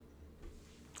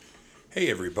Hey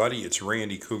everybody, it's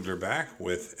Randy Kugler back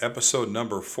with episode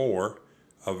number 4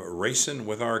 of Racing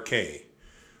with RK.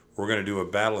 We're going to do a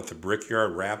Battle at the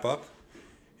Brickyard wrap up,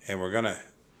 and we're going to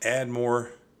add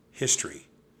more history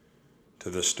to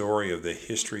the story of the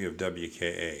history of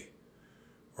WKA.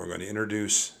 We're going to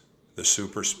introduce the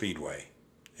Super Speedway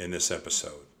in this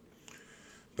episode.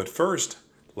 But first,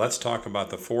 let's talk about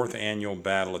the 4th annual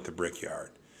Battle at the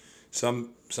Brickyard.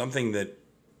 Something that,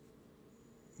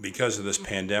 because of this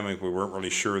pandemic, we weren't really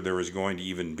sure there was going to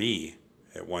even be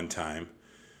at one time,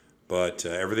 but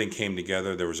everything came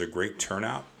together. There was a great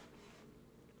turnout.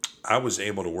 I was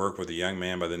able to work with a young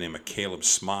man by the name of Caleb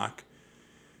Smock.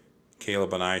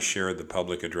 Caleb and I shared the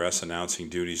public address announcing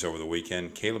duties over the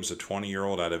weekend. Caleb's a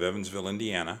 20-year-old out of Evansville,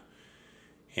 Indiana,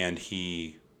 and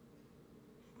he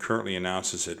currently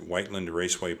announces at Whiteland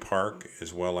Raceway Park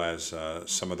as well as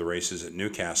some of the races at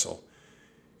Newcastle.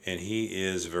 And he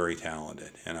is very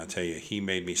talented. And I tell you, he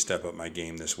made me step up my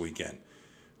game this weekend.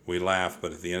 We laughed,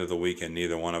 but at the end of the weekend,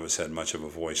 neither one of us had much of a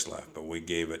voice left. But we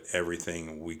gave it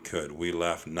everything we could. We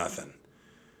left nothing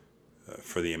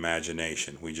for the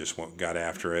imagination. We just got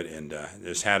after it and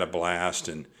just had a blast.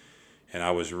 And I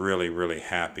was really, really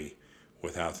happy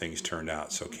with how things turned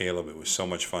out. So Caleb, it was so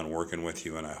much fun working with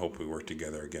you, and I hope we work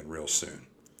together again real soon.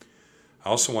 I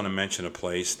also want to mention a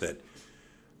place that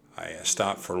I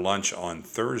stopped for lunch on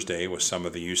Thursday with some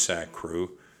of the USAC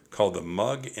crew called the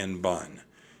Mug and Bun.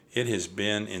 It has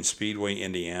been in Speedway,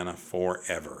 Indiana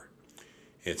forever.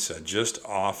 It's just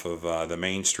off of the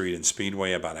main street in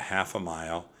Speedway, about a half a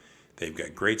mile. They've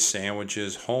got great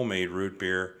sandwiches, homemade root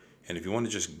beer, and if you want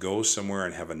to just go somewhere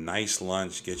and have a nice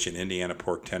lunch, get you an Indiana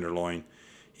pork tenderloin,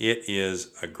 it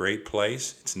is a great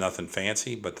place. It's nothing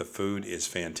fancy, but the food is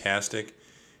fantastic,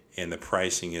 and the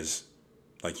pricing is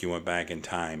like you went back in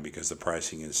time because the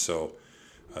pricing is so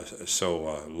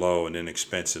low and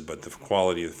inexpensive, but the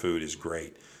quality of the food is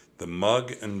great. The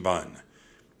Mug and Bun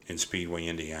in Speedway,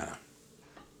 Indiana.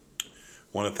 I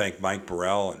want to thank Mike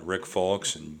Burrell and Rick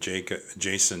Folks and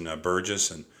Jason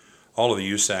Burgess and all of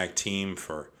the USAC team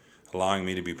for allowing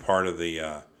me to be part of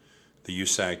the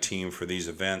USAC team for these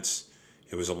events.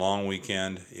 It was a long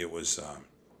weekend. It was,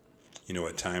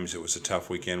 at times it was a tough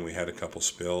weekend. We had a couple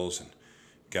spills and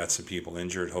got some people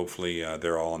injured. Hopefully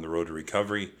they're all on the road to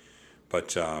recovery,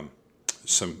 but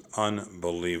some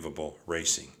unbelievable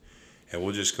racing. And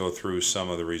we'll just go through some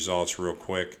of the results real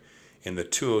quick. In the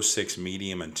 206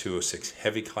 medium and 206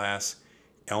 heavy class,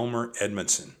 Elmer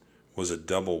Edmondson was a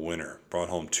double winner, brought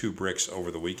home 2 bricks over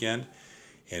the weekend,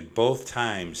 and both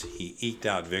times he eked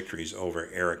out victories over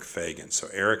Eric Fagan. So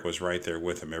Eric was right there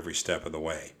with him every step of the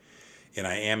way. In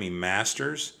Miami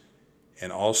Masters,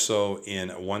 and also in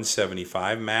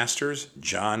 175 Masters,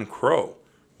 John Crow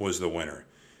was the winner.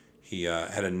 He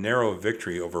had a narrow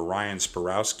victory over Ryan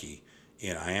Sporowski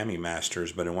in Miami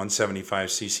Masters, but in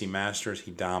 175cc Masters, he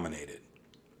dominated.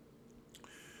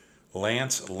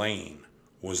 Lance Lane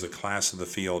was the class of the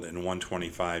field in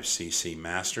 125cc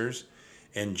Masters,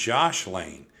 and Josh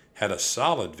Lane had a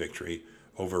solid victory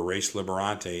over Race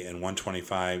Liberante in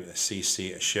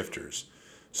 125cc Shifters.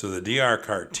 So the DR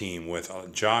Kart team with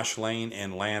Josh Lane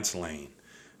and Lance Lane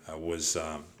was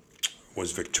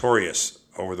victorious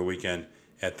over the weekend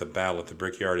at the Battle at the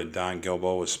Brickyard, and Don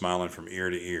Gilbo was smiling from ear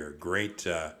to ear. Great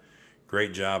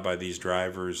job by these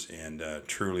drivers, and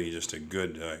truly just a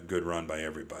good run by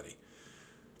everybody.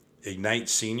 Ignite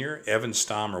Senior, Evan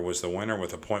Stommer was the winner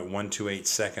with a .128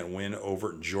 second win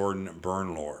over Jordan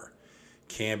Bernlohr.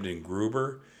 Camden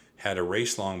Gruber had a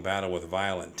race-long battle with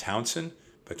Violent Townsend,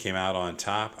 but came out on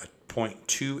top, a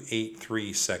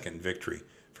 .283 second victory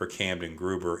for Camden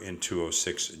Gruber in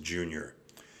 206 Junior.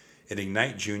 At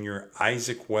Ignite Junior,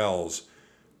 Isaac Wells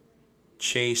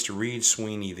chased Reed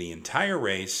Sweeney the entire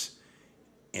race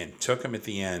and took him at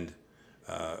the end,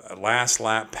 a last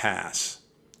lap pass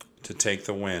to take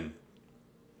the win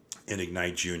in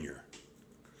Ignite Junior.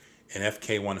 In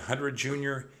FK 100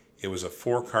 Junior, it was a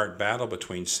 4-kart battle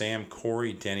between Sam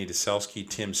Corey, Danny Deselski,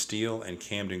 Tim Steele, and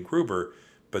Camden Gruber,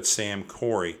 but Sam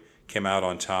Corey came out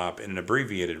on top in an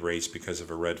abbreviated race because of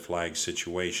a red flag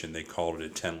situation. They called it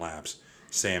at 10 laps.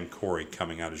 Sam Corey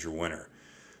coming out as your winner.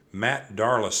 Matt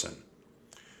Darlison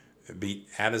beat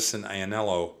Addison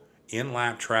Iannello in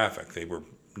lap traffic. They were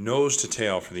nose to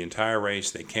tail for the entire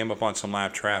race. They came up on some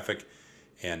lap traffic,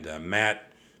 and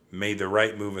Matt made the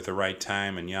right move at the right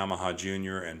time in Yamaha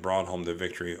Junior and brought home the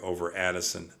victory over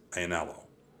Addison Iannello.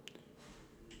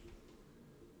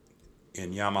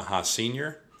 In Yamaha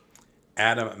Senior,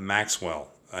 Adam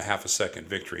Maxwell, a half a second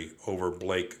victory over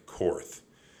Blake Korth.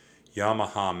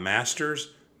 Yamaha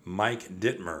Masters, Mike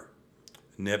Dittmer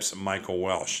nips Michael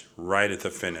Welsh right at the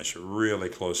finish. Really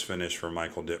close finish for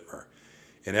Michael Dittmer.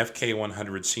 In FK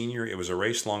 100 Senior, it was a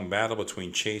race-long battle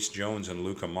between Chase Jones and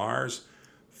Luca Mars.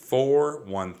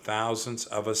 4/1000ths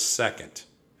of a second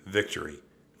victory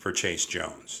for Chase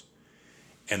Jones.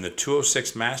 And the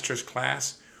 206 Masters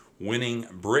class, winning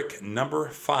brick number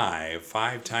 5,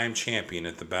 five-time champion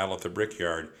at the Battle at the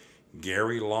Brickyard,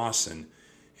 Gary Lawson,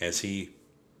 as he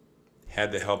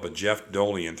had the help of Jeff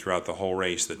Dolian throughout the whole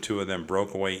race. The two of them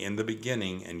broke away in the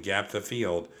beginning and gapped the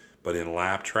field, but in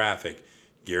lap traffic,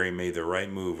 Gary made the right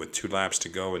move with 2 laps to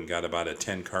go and got about a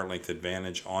 10 car length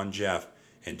advantage on Jeff,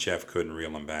 and Jeff couldn't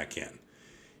reel him back in.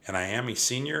 And Miami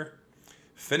Senior,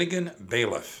 Finnegan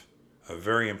Bailiff, a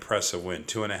very impressive win,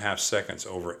 2.5 seconds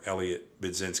over Elliot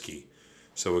Budzinski.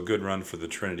 So a good run for the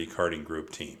Trinity Karting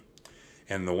Group team.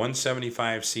 And the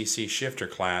 175cc shifter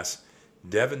class,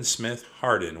 Devin Smith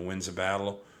Hardin wins a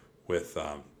battle with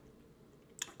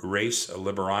Race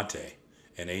Liberante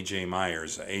and AJ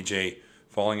Myers. AJ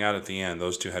falling out at the end.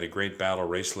 Those two had a great battle.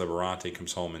 Race Liberante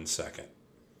comes home in second.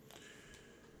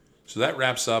 So that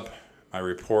wraps up my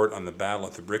report on the battle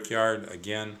at the Brickyard.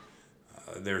 Again,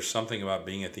 there's something about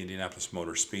being at the Indianapolis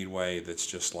Motor Speedway that's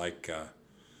just like,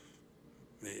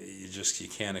 you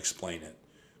can't explain it.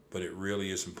 But it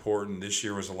really is important. This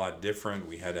year was a lot different.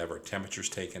 We had to have our temperatures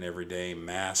taken every day.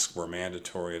 Masks were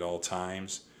mandatory at all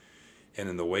times. And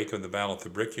in the wake of the battle at the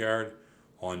Brickyard,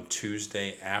 on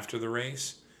Tuesday after the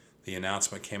race, the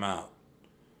announcement came out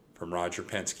from Roger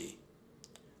Penske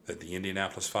that the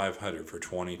Indianapolis 500 for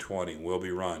 2020 will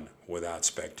be run without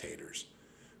spectators.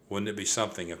 Wouldn't it be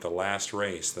something if the last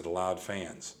race that allowed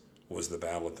fans was the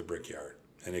battle at the Brickyard?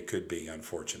 And it could be,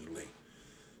 unfortunately.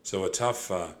 So a tough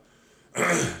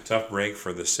break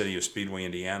for the city of Speedway,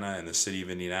 Indiana, and the city of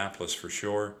Indianapolis for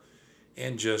sure,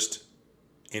 and just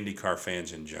IndyCar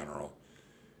fans in general.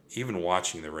 Even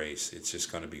watching the race, it's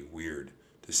just going to be weird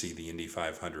to see the Indy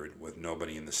 500 with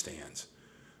nobody in the stands.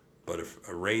 But if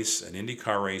an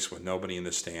IndyCar race with nobody in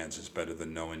the stands is better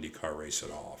than no IndyCar race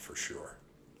at all, for sure.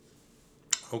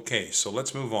 Okay, so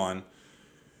let's move on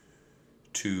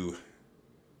to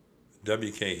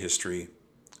WK history,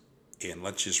 and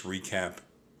let's just recap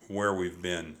where we've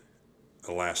been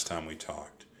the last time we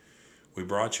talked. We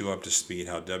brought you up to speed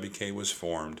how WK was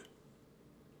formed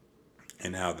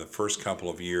and how the first couple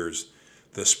of years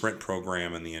the sprint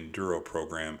program and the enduro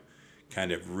program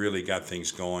kind of really got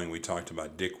things going. We talked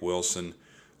about Dick Wilson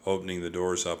opening the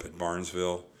doors up at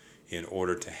Barnesville in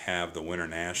order to have the Winter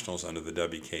Nationals under the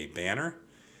WK banner,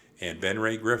 and Ben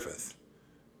Ray Griffith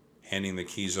handing the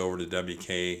keys over to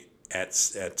WK at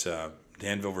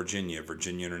Danville, Virginia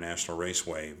International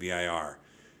Raceway, VIR,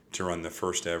 to run the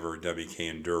first ever WK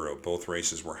Enduro. Both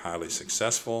races were highly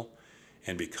successful,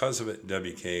 and because of it,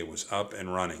 WK was up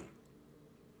and running.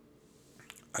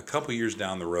 A couple years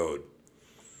down the road,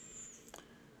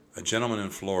 a gentleman in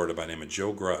Florida by the name of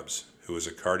Joe Grubbs, who was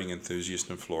a karting enthusiast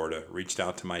in Florida, reached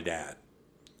out to my dad.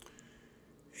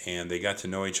 And they got to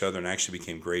know each other and actually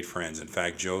became great friends. In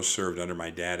fact, Joe served under my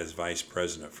dad as vice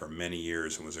president for many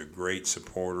years and was a great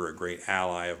supporter, a great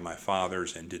ally of my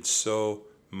father's, and did so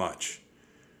much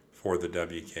for the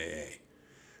WKA.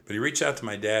 But he reached out to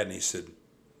my dad and he said,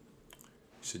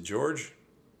 George,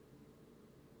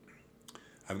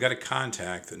 I've got a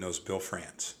contact that knows Bill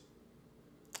France,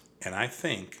 and I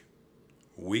think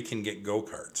we can get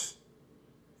go-karts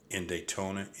in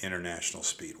Daytona International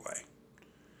Speedway.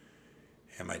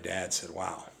 And my dad said,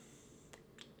 wow,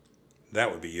 that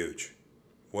would be huge.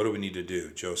 What do we need to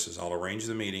do? Joe says, I'll arrange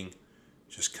the meeting.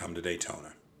 Just come to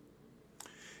Daytona.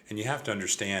 And you have to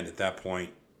understand at that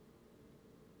point,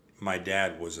 my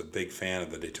dad was a big fan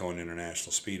of the Daytona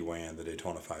International Speedway and the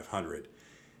Daytona 500.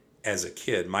 As a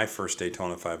kid, my first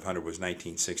Daytona 500 was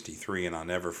 1963, and I'll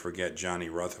never forget Johnny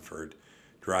Rutherford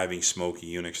driving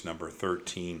Smokey Unix number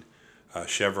 13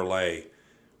 Chevrolet,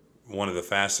 one of the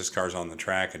fastest cars on the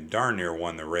track, and darn near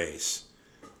won the race.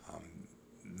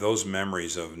 Those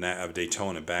memories of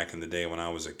Daytona back in the day when I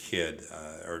was a kid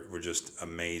were just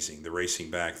amazing. The racing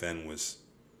back then was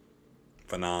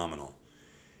phenomenal,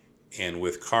 and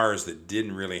with cars that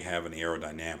didn't really have any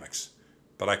aerodynamics.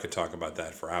 But I could talk about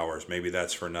that for hours. Maybe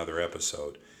that's for another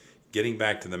episode. Getting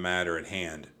back to the matter at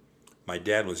hand, my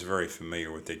dad was very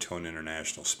familiar with Daytona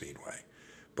International Speedway,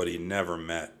 but he never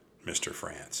met Mr.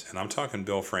 France. And I'm talking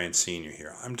Bill France Sr.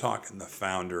 here. I'm talking the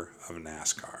founder of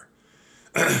NASCAR.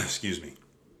 Excuse me.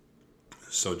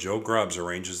 So Joe Grubbs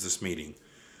arranges this meeting.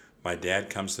 My dad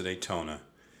comes to Daytona,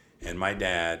 and my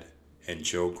dad and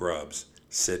Joe Grubbs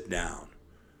sit down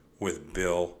with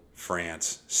Bill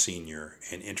France Sr.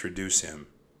 and introduce him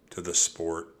to the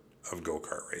sport of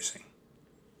go-kart racing.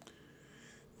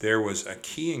 There was a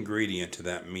key ingredient to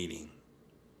that meeting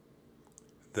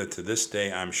that to this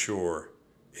day I'm sure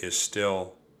is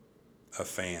still a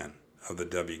fan of the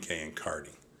WK and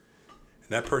karting. And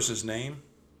that person's name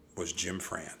was Jim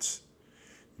France.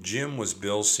 Jim was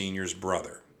Bill Sr.'s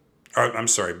brother.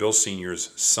 Bill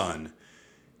Sr.'s son.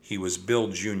 He was Bill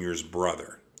Jr.'s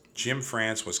brother. Jim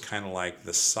France was kind of like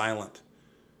the silent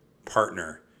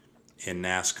partner in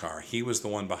NASCAR. He was the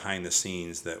one behind the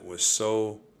scenes that was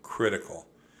so critical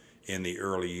in the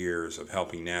early years of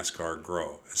helping NASCAR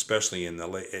grow, especially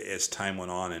as time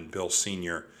went on and Bill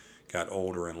Sr. got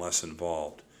older and less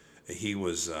involved. He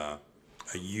was a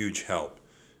huge help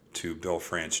to Bill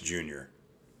France Jr.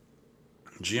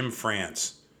 Jim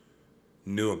France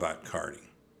knew about karting.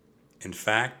 In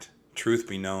fact, truth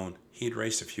be known, he'd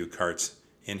raced a few karts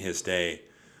in his day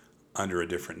under a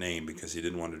different name because he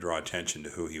didn't want to draw attention to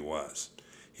who he was.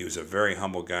 He was a very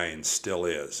humble guy and still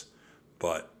is,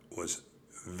 but was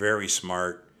very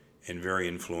smart and very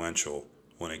influential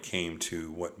when it came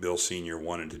to what Bill Sr.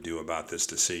 wanted to do about this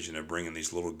decision of bringing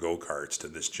these little go-karts to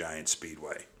this giant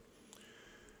speedway.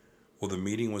 Well, the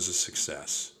meeting was a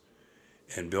success.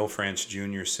 And Bill France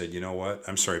Jr. said,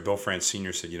 Bill France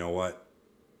Sr. said,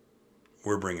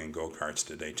 we're bringing go-karts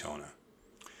to Daytona.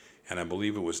 And I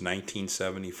believe it was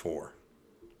 1974.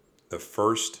 The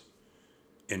first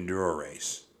enduro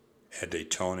race at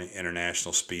Daytona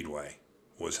International Speedway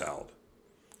was held.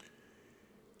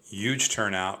 Huge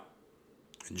turnout.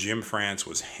 Jim France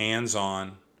was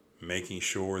hands-on, making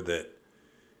sure that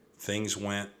things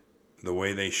went the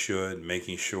way they should,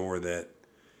 making sure that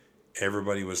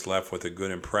everybody was left with a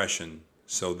good impression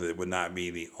so that it would not be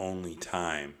the only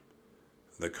time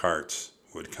the karts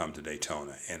would come to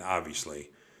Daytona. And obviously,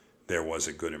 there was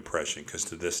a good impression because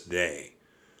to this day,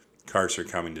 karts are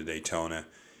coming to Daytona.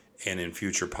 And in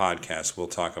future podcasts, we'll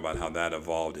talk about how that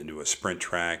evolved into a sprint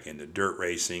track, into dirt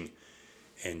racing,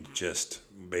 and just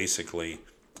basically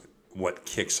what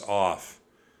kicks off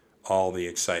all the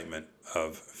excitement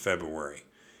of February.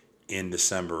 In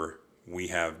December, we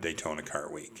have Daytona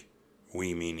Kart Week.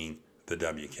 We meaning the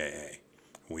WKA.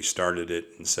 We started it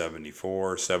in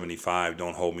 74, 75,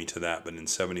 don't hold me to that, but in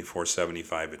 74,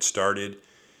 75 it started,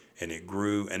 and it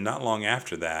grew. And not long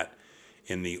after that,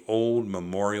 in the old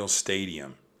Memorial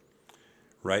Stadium,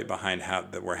 right behind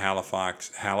where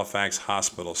Halifax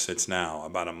Hospital sits now,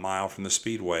 about a mile from the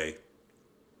Speedway,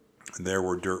 there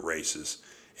were dirt races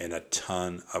and a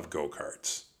ton of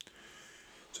go-karts.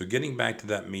 So getting back to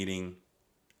that meeting,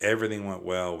 everything went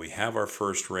well. We have our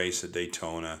first race at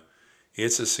Daytona.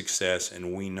 It's a success,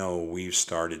 and we know we've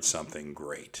started something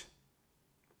great.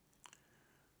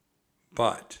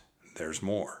 But there's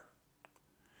more.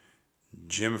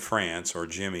 Jim France, or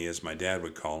Jimmy as my dad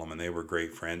would call him, and they were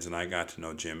great friends, and I got to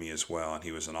know Jimmy as well, and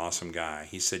he was an awesome guy.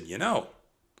 He said,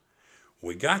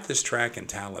 we got this track in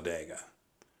Talladega,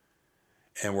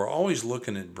 and we're always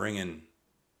looking at bringing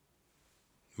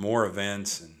more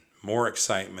events and more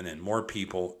excitement and more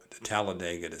people to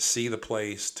Talladega to see the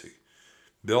place, to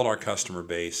build our customer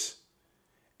base,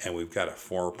 and we've got a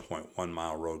 4.1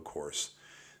 mile road course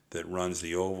that runs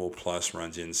the oval plus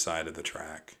runs inside of the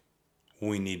track.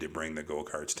 We need to bring the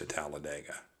go-karts to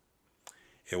Talladega.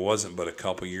 It wasn't but a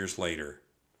couple years later,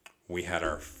 we had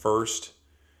our first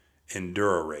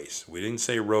enduro race. We didn't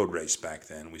say road race back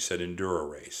then, we said enduro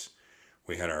race.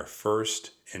 We had our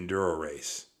first enduro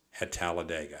race at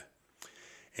Talladega.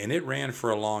 And it ran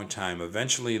for a long time.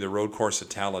 Eventually, the road course at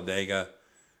Talladega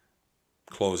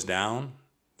closed down.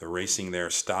 The racing there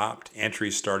stopped.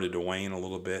 Entries started to wane a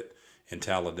little bit in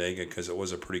Talladega because it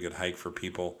was a pretty good hike for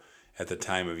people at the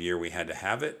time of year we had to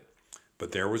have it.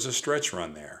 But there was a stretch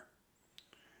run there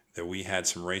that we had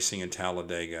some racing in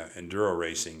Talladega, enduro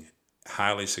racing,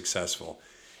 highly successful.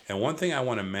 And one thing I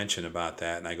want to mention about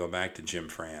that, and I go back to Jim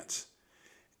France,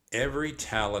 every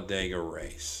Talladega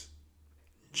race,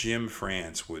 Jim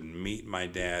France would meet my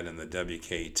dad and the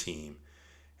WK team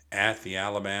at the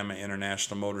Alabama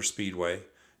International Motor Speedway.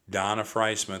 Donna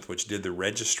Frysmith, which did the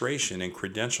registration and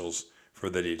credentials for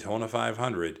the Daytona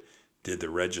 500, did the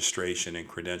registration and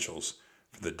credentials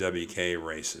for the WK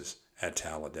races at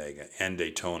Talladega and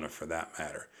Daytona for that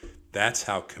matter. That's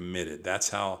how committed, that's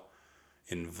how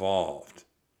involved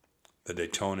the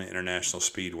Daytona International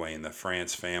Speedway and the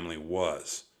France family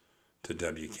was to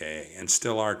WKA and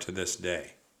still are to this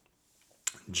day.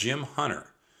 Jim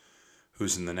Hunter,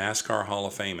 who's in the NASCAR Hall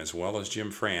of Fame, as well as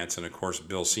Jim France, and of course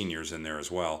Bill Sr.'s in there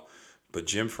as well, but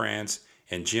Jim France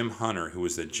and Jim Hunter, who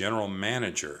was the general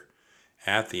manager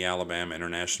at the Alabama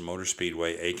International Motor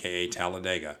Speedway, aka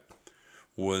Talladega,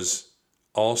 was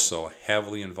also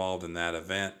heavily involved in that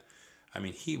event. I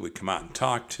mean, he would come out and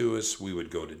talk to us. We would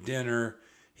go to dinner.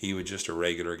 He was just a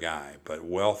regular guy, but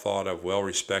well thought of, well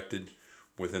respected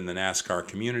within the NASCAR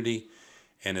community.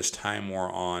 And as time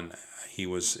wore on, he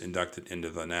was inducted into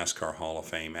the NASCAR Hall of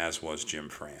Fame, as was Jim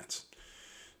France.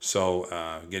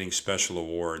 So getting special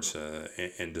awards,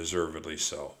 and deservedly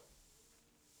so.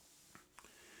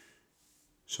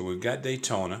 So we've got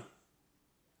Daytona.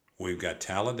 We've got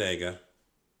Talladega.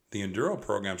 The Enduro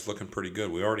program's looking pretty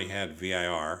good. We already had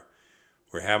VIR.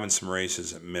 We're having some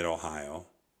races at Mid-Ohio.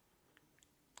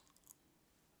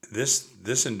 This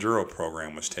Enduro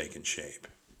program was taking shape.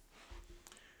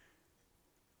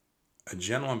 A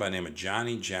gentleman by the name of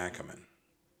Johnny Jackaman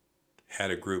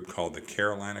had a group called the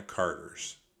Carolina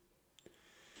Carters.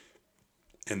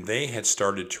 And they had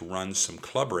started to run some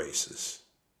club races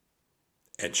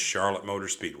at Charlotte Motor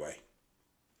Speedway.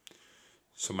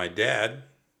 So my dad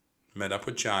met up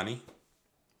with Johnny.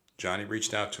 Johnny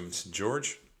reached out to him and said,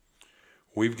 George,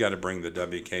 we've got to bring the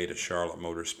WK to Charlotte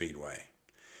Motor Speedway.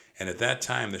 And at that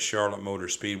time, the Charlotte Motor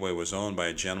Speedway was owned by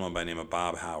a gentleman by the name of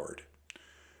Bob Howard.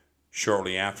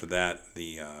 Shortly after that,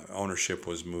 the ownership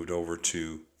was moved over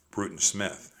to Bruton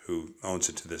Smith, who owns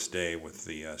it to this day with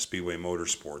the Speedway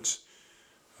Motorsports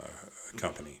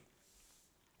company.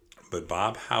 But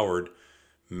Bob Howard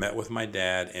met with my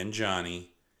dad and Johnny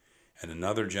and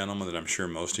another gentleman that I'm sure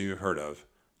most of you have heard of,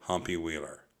 Humpy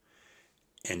Wheeler.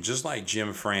 And just like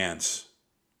Jim France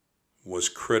was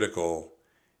critical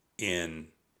in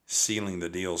sealing the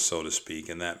deal, so to speak,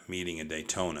 in that meeting in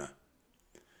Daytona,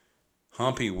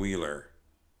 Humpy Wheeler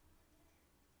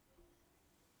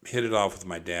hit it off with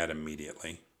my dad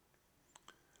immediately.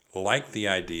 Liked the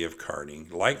idea of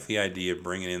karting, liked the idea of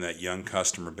bringing in that young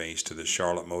customer base to the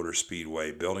Charlotte Motor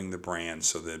Speedway, building the brand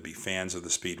so there'd be fans of the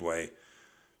Speedway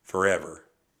forever.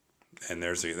 And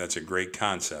that's a great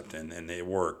concept, and it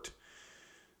worked.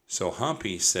 So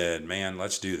Humpy said, man,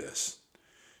 let's do this.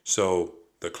 So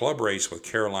the club race with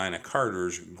Carolina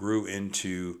Carters grew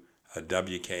into a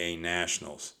WKA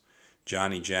Nationals.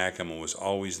 Johnny Jackaman was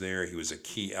always there. He was a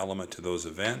key element to those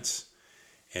events.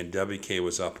 And WK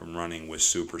was up and running with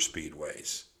super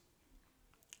speedways.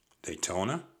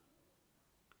 Daytona,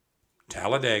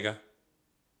 Talladega,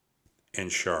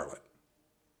 and Charlotte.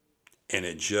 And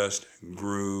it just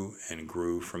grew and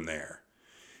grew from there.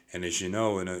 And as you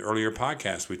know, in an earlier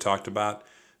podcast, we talked about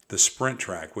the sprint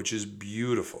track, which is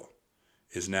beautiful,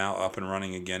 is now up and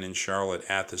running again in Charlotte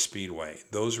at the Speedway.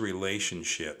 Those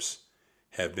relationships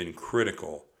have been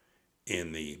critical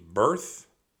in the birth,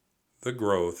 the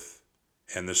growth,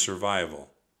 and the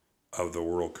survival of the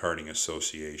World Karting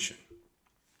Association.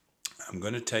 I'm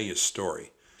going to tell you a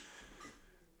story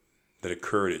that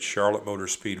occurred at Charlotte Motor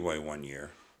Speedway one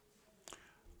year.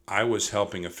 I was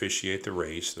helping officiate the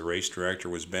race. The race director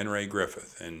was Ben Ray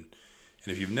Griffith. And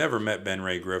if you've never met Ben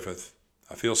Ray Griffith,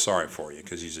 I feel sorry for you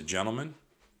because he's a gentleman.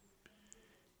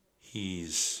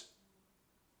 He's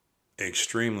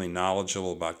extremely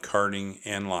knowledgeable about karting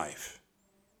and life.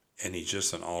 And he's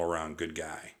just an all-around good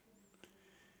guy.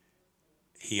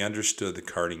 He understood the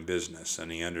karting business,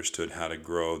 and he understood how to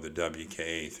grow the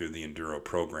WKA through the Enduro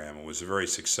program, and was very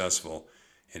successful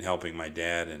in helping my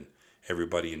dad and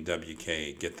everybody in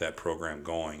WK get that program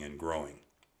going and growing.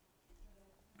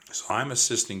 So I'm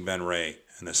assisting Ben Ray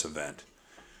in this event.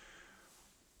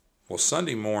 Well,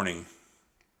 Sunday morning,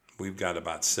 we've got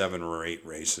about 7 or 8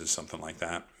 races, something like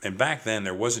that. And back then,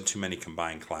 there wasn't too many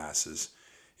combined classes.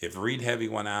 If Reed Heavy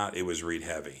went out, it was Reed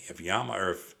Heavy.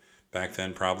 If back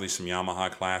then, probably some Yamaha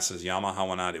classes, Yamaha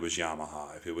went out, it was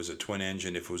Yamaha. If it was a twin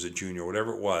engine, if it was a junior,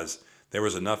 whatever it was, there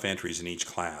was enough entries in each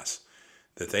class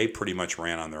that they pretty much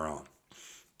ran on their own.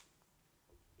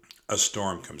 A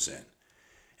storm comes in,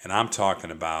 and I'm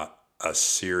talking about a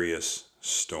serious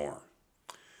storm.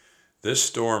 This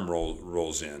storm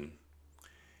rolls in,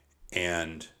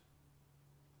 and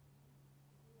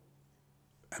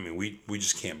I mean, we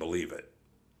just can't believe it.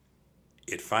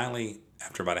 It finally,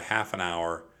 after about a half an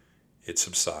hour, it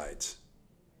subsides.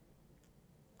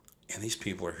 And these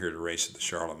people are here to race at the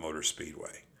Charlotte Motor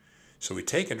Speedway. So we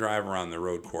take a drive around the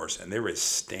road course, and there is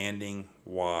standing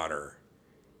water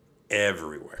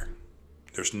everywhere.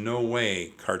 There's no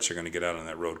way karts are going to get out on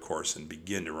that road course and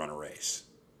begin to run a race.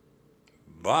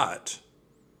 But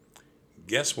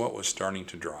guess what was starting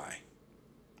to dry?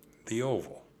 The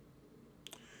oval.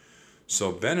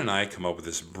 So Ben and I come up with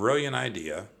this brilliant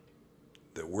idea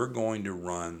that we're going to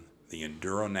run the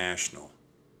Enduro National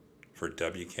for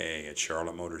WKA at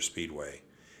Charlotte Motor Speedway.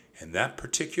 And that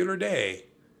particular day,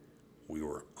 we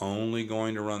were only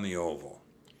going to run the oval.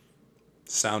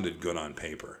 Sounded good on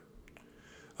paper.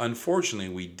 Unfortunately,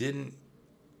 we didn't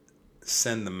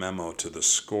send the memo to the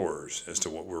scorers as to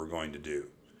what we were going to do.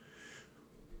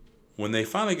 When they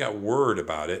finally got word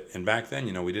about it, and back then,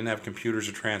 we didn't have computers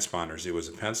or transponders. It was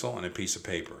a pencil and a piece of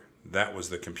paper. That was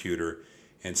the computer,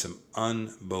 and some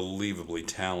unbelievably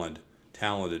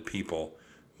talented people.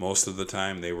 Most of the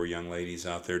time they were young ladies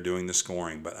out there doing the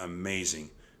scoring, but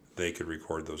amazing they could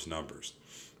record those numbers.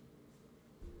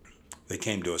 They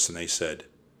came to us and they said,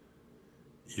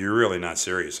 "You're really not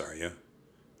serious, are you?"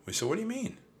 We said, "What do you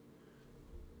mean?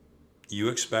 You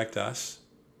expect us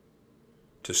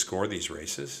to score these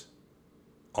races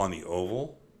on the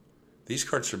oval? These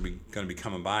carts are going to be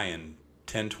coming by in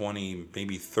 10, 20,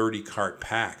 maybe 30 cart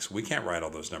packs. We can't write all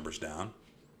those numbers down."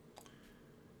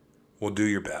 "Well, do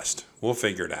your best. We'll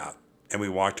figure it out." And we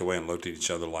walked away and looked at each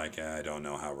other like, "I don't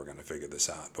know how we're going to figure this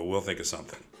out, but we'll think of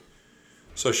something."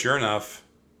 So sure enough,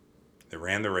 they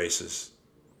ran the races.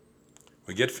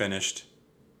 We get finished.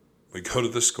 We go to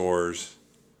the scores,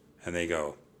 and they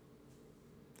go,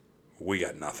 "We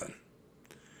got nothing.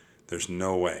 There's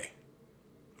no way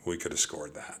we could have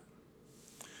scored that."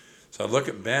 So I look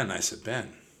at Ben, and I said,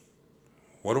 "Ben,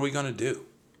 what are we going to do?"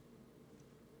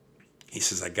 He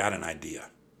says, "I got an idea."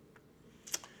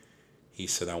 He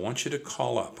said, "I want you to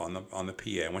call up on the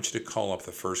PA. I want you to call up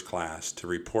the first class to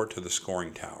report to the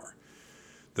scoring tower."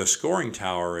 The scoring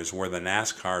tower is where the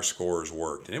NASCAR scorers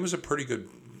worked, and it was a pretty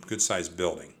good sized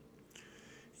building.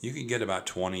 You could get about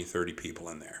 20, 30 people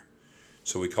in there.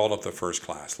 So we called up the first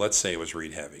class. Let's say it was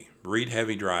Reed Heavy. Reed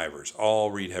Heavy drivers,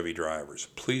 all Reed Heavy drivers,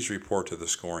 please report to the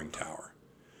scoring tower.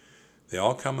 They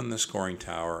all come in the scoring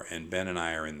tower, and Ben and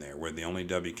I are in there. We're the only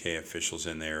WK officials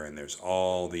in there, and there's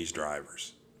all these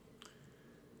drivers.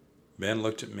 Ben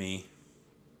looked at me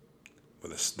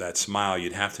with that smile.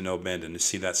 You'd have to know Ben to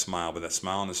see that smile, but that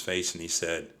smile on his face, and he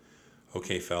said,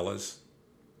 "Okay, fellas,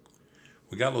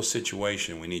 we got a little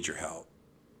situation. We need your help.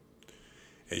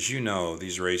 As you know,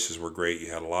 these races were great.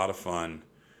 You had a lot of fun,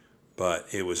 but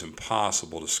it was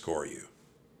impossible to score you.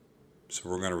 So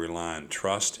we're going to rely on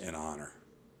trust and honor.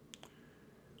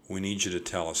 We need you to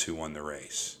tell us who won the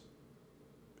race."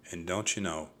 And don't you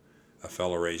know, a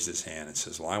fellow raised his hand and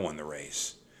says, "Well, I won the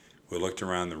race." We looked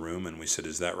around the room and we said,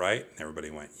 "Is that right?" And everybody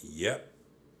went, "Yep.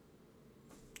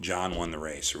 John won the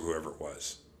race," or whoever it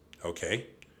was. "Okay.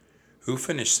 Who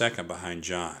finished second behind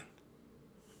John?"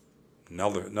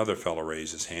 Another fellow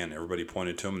raised his hand. Everybody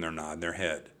pointed to him and they're nodding their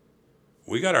head.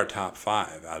 We got our top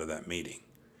 5 out of that meeting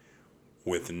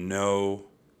with no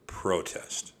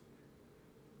protest.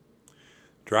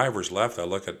 Drivers left. I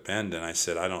look at Ben and I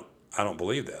said, I don't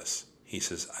believe this." He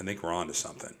says, "I think we're on to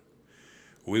something."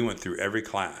 We went through every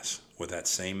class with that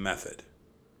same method,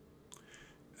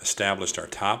 established our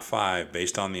top 5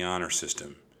 based on the honor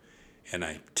system, and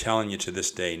I'm telling you, to this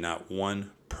day, not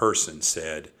one person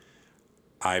said,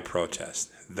 "I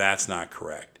protest. That's not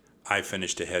correct. I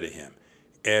finished ahead of him."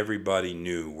 Everybody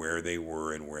knew where they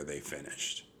were and where they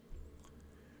finished.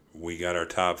 We got our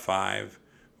top 5.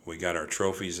 We got our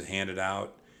trophies handed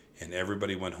out, and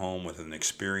everybody went home with an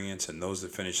experience, and those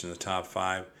that finished in the top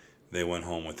 5, they went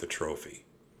home with the trophy.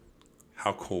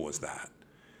 How cool was that?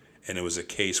 And it was a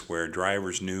case where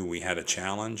drivers knew we had a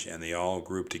challenge, and they all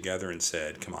grouped together and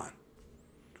said, "Come on,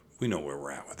 we know where we're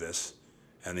at with this."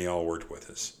 And they all worked with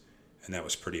us. And that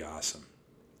was pretty awesome.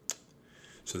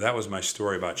 So that was my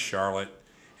story about Charlotte.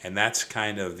 And that's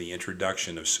kind of the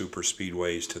introduction of super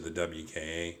speedways to the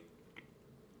WKA.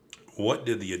 What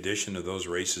did the addition of those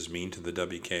races mean to the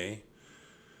WKA?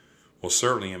 Well,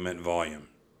 certainly it meant volume.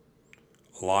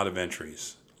 A lot of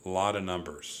entries, a lot of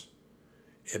numbers.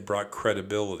 It brought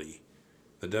credibility.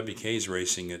 The WKA is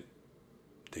racing at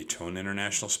Daytona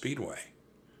International Speedway.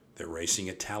 They're racing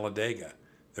at Talladega.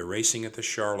 They're racing at the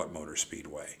Charlotte Motor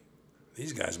Speedway.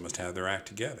 These guys must have their act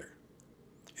together.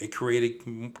 It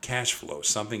created cash flow,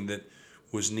 something that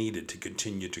was needed to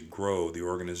continue to grow the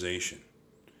organization.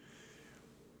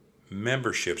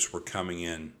 Memberships were coming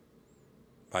in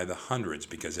by the hundreds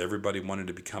because everybody wanted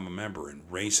to become a member and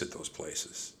race at those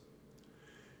places.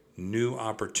 New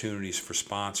opportunities for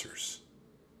sponsors,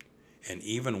 and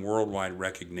even worldwide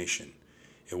recognition.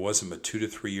 It wasn't but 2 to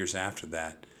 3 years after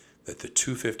that the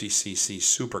 250cc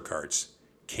supercarts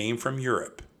came from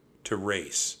Europe to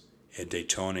race at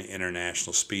Daytona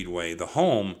International Speedway, the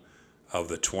home of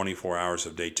the 24 Hours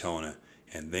of Daytona,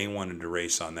 and they wanted to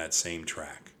race on that same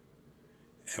track.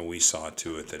 And we saw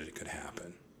to it that it could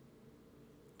happen.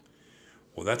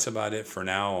 Well, that's about it for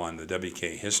now on the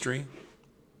WK history.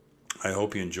 I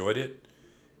hope you enjoyed it.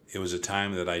 It was a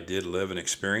time that I did live and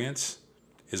experience.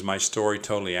 Is my story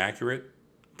totally accurate?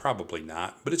 Probably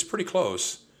not, but it's pretty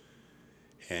close.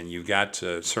 And you got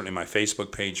certainly my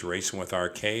Facebook page, Racing with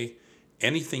RK.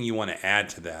 Anything you want to add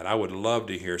to that, I would love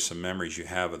to hear some memories you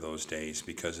have of those days,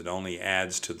 because it only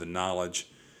adds to the knowledge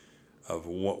of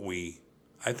what we,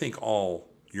 I think, all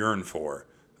yearn for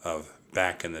of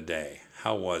back in the day.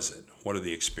 How was it? What are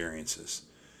the experiences?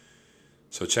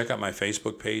 So check out my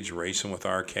Facebook page, Racing with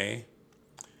RK.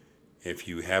 If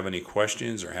you have any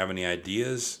questions or have any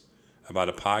ideas about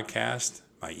a podcast,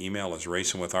 my email is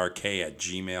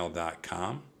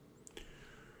racingwithrk@gmail.com.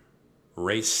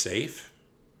 Race safe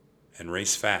and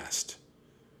race fast.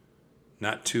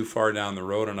 Not too far down the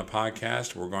road on a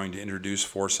podcast, we're going to introduce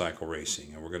four-cycle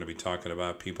racing, and we're going to be talking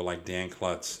about people like Dan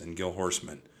Klutz and Gil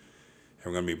Horseman. And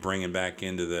we're going to be bringing back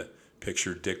into the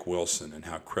picture Dick Wilson and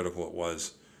how critical it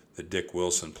was that Dick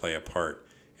Wilson play a part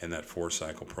in that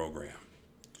four-cycle program.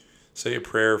 Say a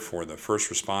prayer for the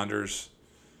first responders,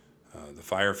 the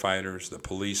firefighters, the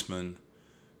policemen,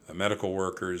 the medical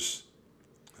workers.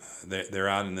 They're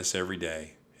out in this every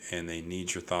day, and they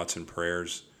need your thoughts and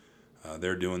prayers.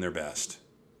 They're doing their best.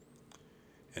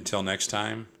 Until next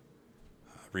time,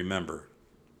 remember,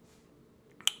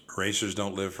 racers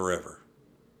don't live forever,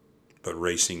 but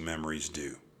racing memories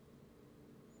do.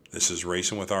 This is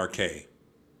Racing with RK.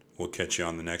 We'll catch you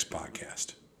on the next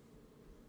podcast.